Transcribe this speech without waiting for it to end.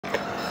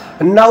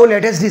Now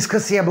let us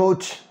discuss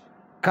about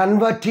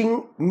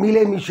converting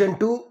Mealy mission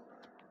to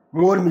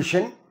Moore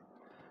mission.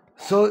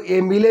 So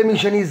a Mealy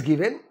mission is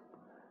given.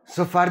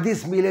 So for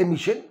this Mealy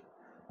mission,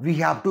 we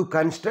have to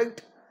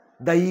construct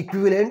the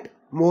equivalent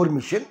Moore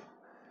mission.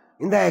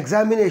 In the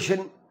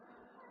examination,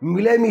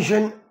 Mealy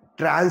mission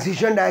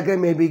transition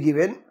diagram may be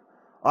given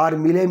or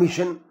Mealy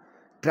mission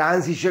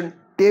transition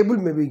table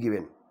may be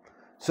given.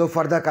 So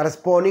for the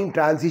corresponding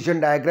transition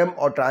diagram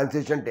or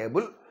transition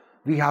table,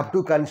 we have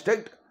to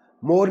construct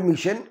Moore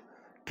mission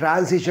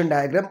transition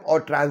diagram or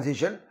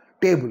transition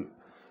table.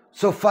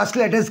 So first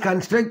let us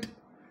construct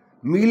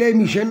Mealy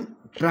mission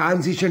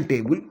transition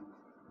table.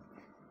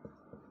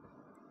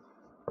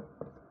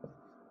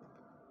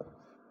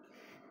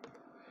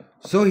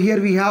 So here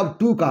we have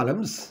two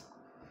columns.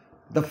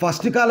 The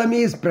first column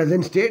is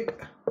present state.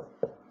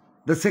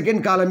 The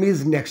second column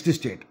is next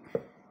state.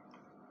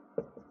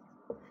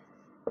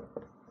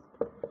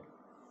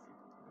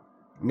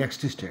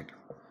 Next state.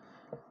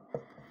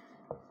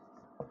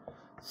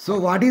 So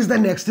what is the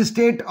next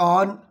state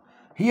on?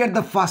 Here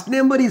the first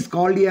number is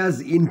called as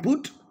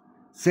input.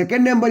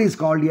 Second number is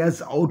called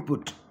as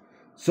output.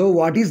 So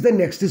what is the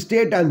next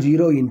state on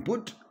 0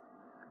 input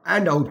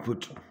and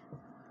output?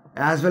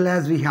 As well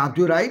as we have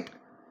to write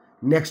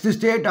next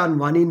state on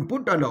 1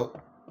 input and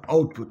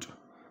output.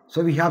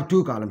 So we have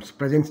two columns,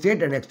 present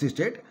state and next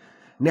state.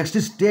 Next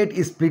state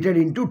is split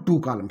into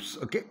two columns.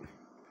 Okay.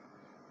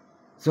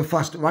 So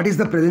first, what is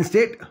the present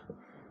state?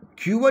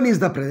 Q1 is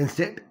the present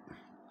state.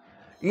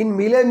 In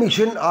Mealy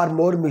mission or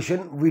Moore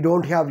mission, we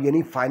don't have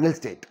any final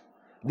state.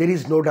 There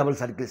is no double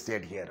circle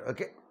state here.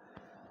 Okay.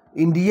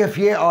 In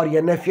DFA or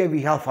NFA,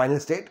 we have final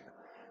state.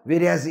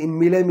 Whereas in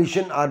Mealy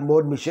mission or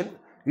Moore mission,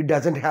 it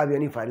doesn't have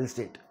any final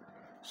state.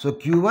 So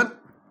Q1,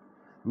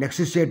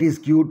 next state is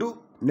Q2,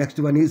 next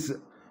one is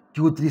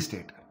Q3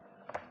 state.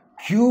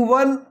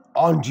 Q1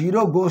 on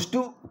 0 goes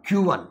to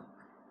Q1.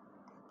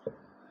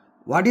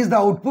 What is the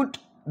output?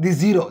 This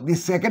 0.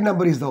 This second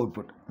number is the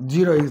output.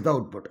 0 is the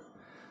output.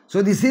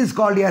 So this is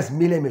called as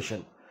Mealy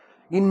mission.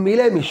 In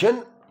Mealy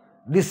mission,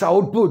 this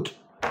output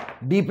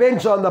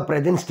depends on the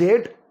present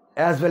state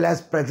as well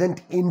as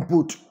present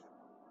input.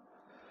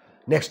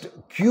 Next,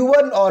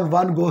 Q1 on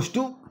 1 goes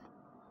to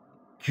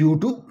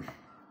Q2.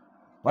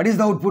 What is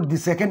the output? The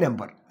second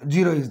number.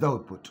 0 is the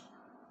output.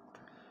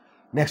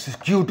 Next is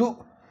Q2.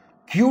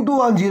 Q2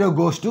 on 0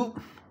 goes to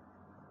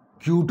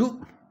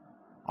Q2.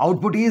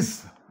 Output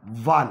is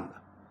 1.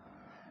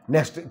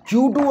 Next,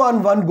 Q2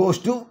 on 1 goes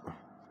to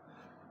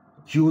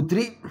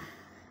Q3.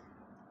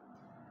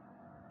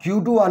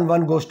 Q2 on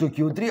 1 goes to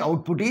Q3.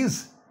 Output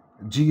is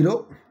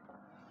 0.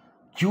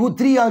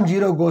 Q3 on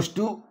 0 goes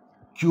to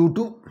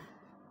Q2.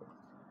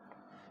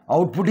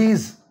 Output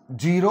is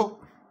 0.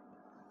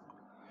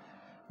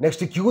 Next,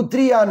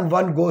 Q3 on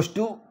 1 goes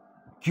to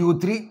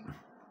Q3.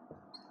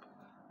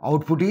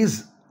 Output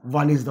is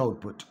 1 is the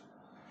output.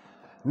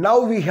 Now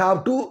we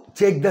have to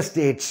check the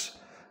states.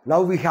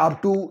 Now we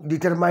have to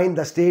determine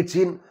the states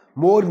in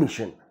Moore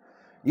mission.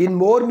 In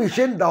Moore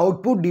mission, the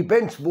output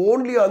depends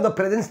only on the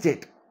present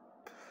state.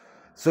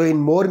 So in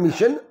Moore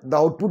mission, the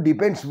output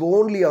depends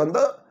only on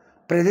the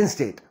present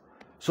state.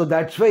 So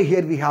that's why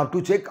here we have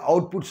to check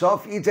outputs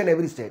of each and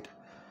every state.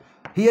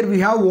 Here we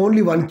have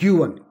only one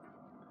Q1.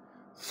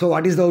 So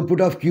what is the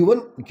output of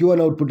Q1?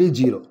 Q1 output is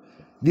 0.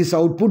 This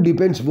output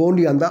depends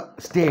only on the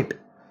state.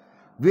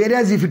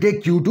 Whereas if you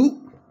take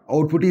Q2,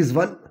 output is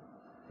 1.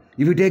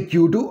 If you take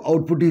Q2,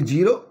 output is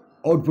 0.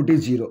 Output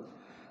is 0.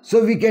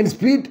 So we can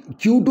split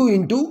Q2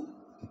 into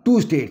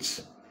two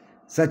states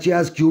such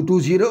as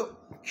Q2 0,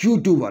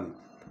 Q2 1.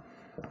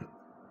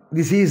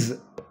 This is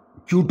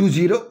Q2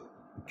 0,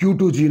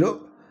 Q2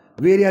 0,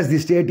 whereas the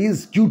state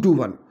is Q2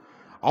 1.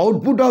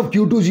 Output of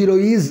Q2 0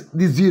 is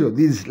this 0,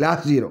 this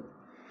last 0.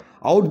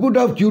 Output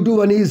of Q2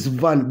 1 is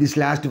 1, this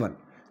last one.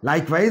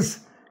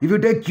 Likewise, if you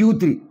take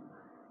Q3,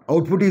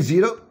 output is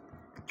 0,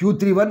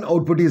 Q3 1,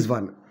 output is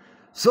 1.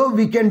 So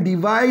we can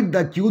divide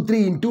the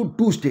Q3 into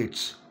two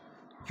states.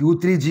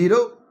 Q3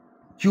 0,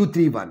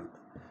 Q3 1.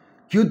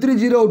 Q3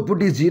 0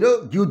 output is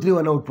 0, Q3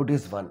 1 output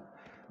is 1.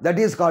 That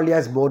is called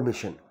as Moore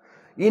mission.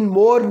 In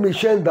Moore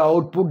mission, the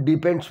output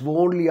depends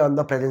only on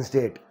the present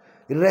state.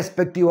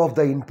 Irrespective of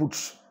the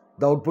inputs,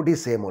 the output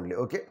is same only.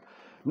 Okay.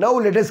 Now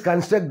let us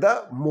construct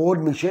the Moore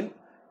mission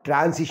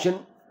transition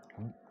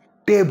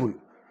table.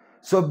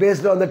 So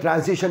based on the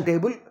transition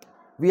table,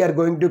 we are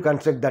going to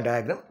construct the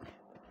diagram.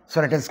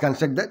 So let us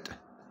construct that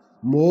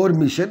Moore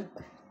mission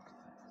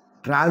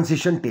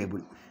transition table.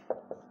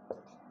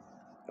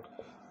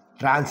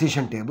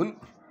 Transition table.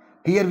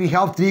 Here we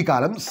have three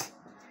columns.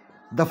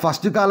 The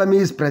first column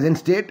is present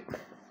state.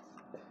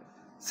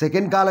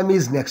 Second column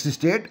is next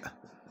state.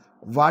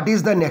 What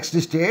is the next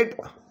state?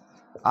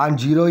 On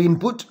 0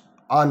 input,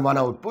 on 1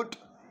 output.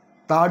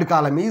 Third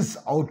column is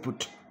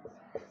output.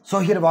 So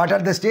here what are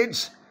the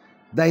states?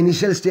 The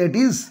initial state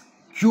is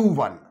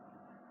Q1.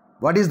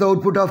 What is the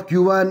output of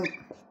Q1?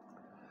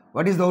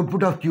 What is the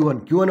output of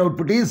Q1? Q1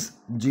 output is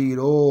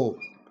 0.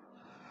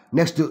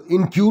 Next,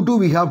 in Q2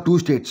 we have two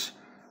states,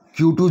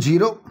 Q2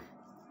 0,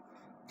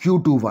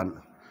 Q2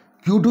 1.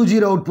 Q2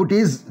 0 output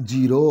is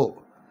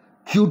 0.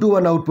 Q2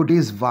 1 output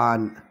is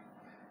 1.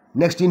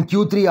 Next in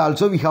Q3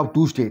 also we have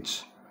two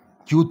states.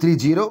 Q3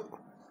 0,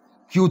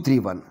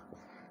 Q3 1.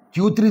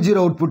 Q3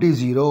 0 output is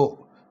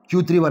 0.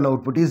 Q3 1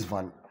 output is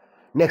 1.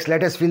 Next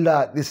let us fill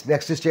this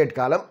next state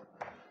column.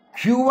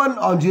 Q1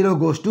 on 0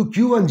 goes to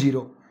Q1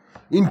 0.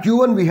 In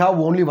Q1 we have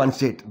only one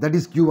state, that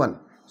is Q1.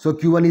 So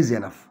Q1 is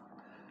enough.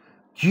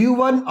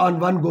 Q1 on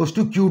 1 goes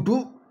to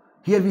Q2.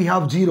 Here we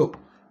have 0.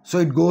 So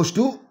it goes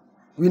to,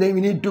 we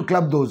need to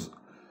club those.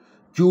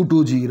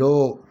 Q2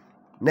 0.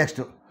 Next,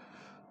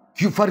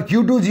 for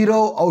Q2 0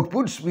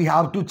 outputs, we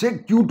have to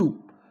check Q2.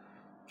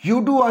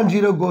 Q2 on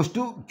 0 goes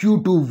to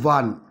Q2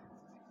 1.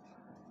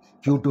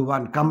 Q2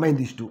 1. Combine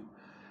these two.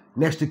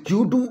 Next,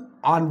 Q2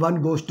 on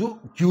 1 goes to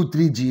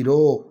Q3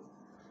 0.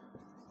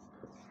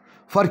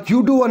 For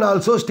Q2 1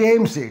 also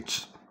same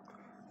states.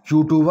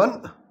 Q2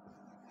 1,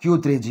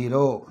 Q3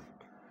 0.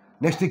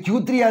 Next,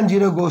 Q3 and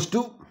 0 goes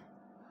to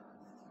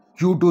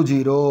Q2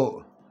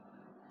 0.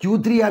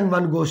 Q3 and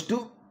 1 goes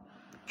to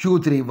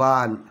Q3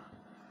 1.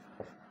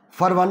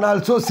 For 1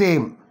 also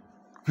same.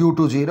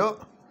 Q2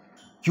 0,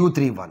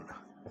 Q3 1.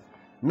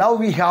 Now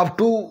we have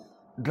to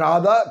draw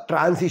the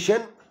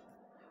transition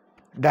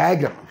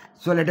diagram.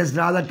 So let us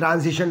draw the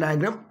transition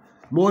diagram.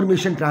 More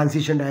mission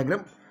transition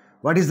diagram.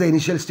 What is the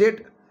initial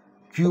state?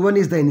 Q1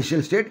 is the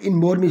initial state. In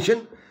more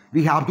mission,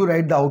 we have to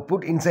write the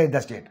output inside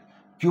the state.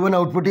 Q1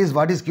 output is,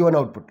 what is Q1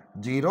 output?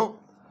 0.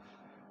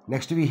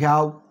 Next we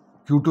have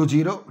Q2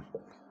 0.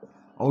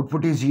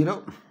 Output is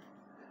 0.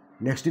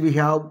 Next we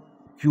have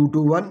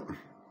Q2 1.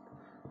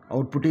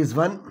 Output is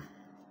 1.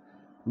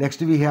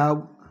 Next we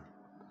have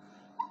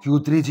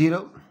Q3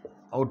 0.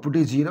 Output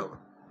is 0.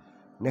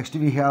 Next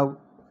we have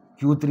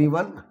Q3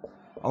 1.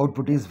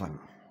 Output is 1.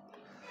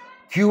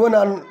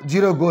 Q1 on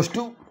 0 goes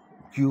to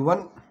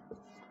Q1.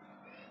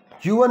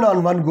 Q1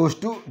 on 1 goes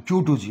to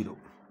Q2 0.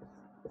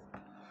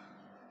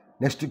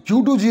 Next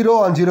Q2 0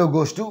 on 0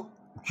 goes to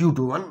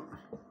Q2 1.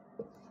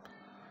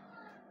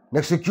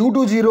 Next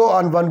Q2 0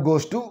 on 1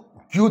 goes to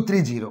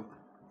Q3 0.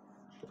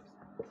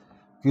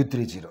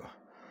 Q3 0.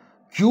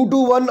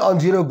 Q2 1 on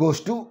 0 goes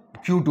to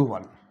Q2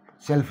 1.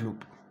 Self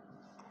loop.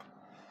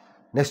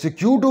 Next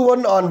Q2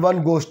 1 on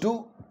 1 goes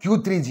to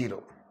Q3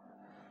 0.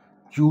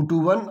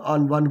 Q2 1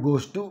 on 1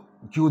 goes to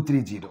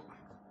Q3 0.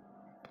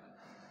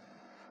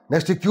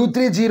 Next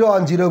Q3 0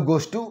 on 0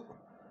 goes to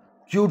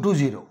Q2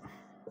 0.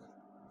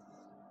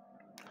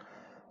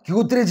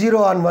 Q3 0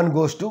 on 1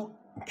 goes to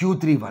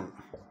Q3 1.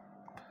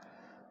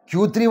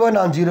 Q3 1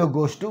 on 0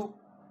 goes to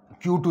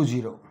Q2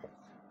 0.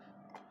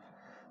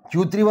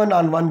 Q3 1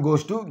 on 1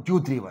 goes to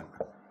Q3 1.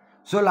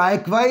 So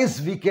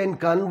likewise we can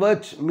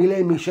convert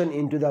Mealy mission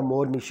into the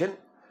more mission.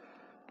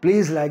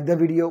 Please like the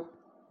video,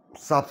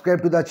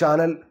 subscribe to the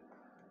channel,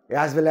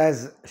 as well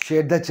as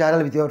share the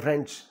channel with your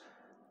friends.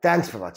 Thanks for watching.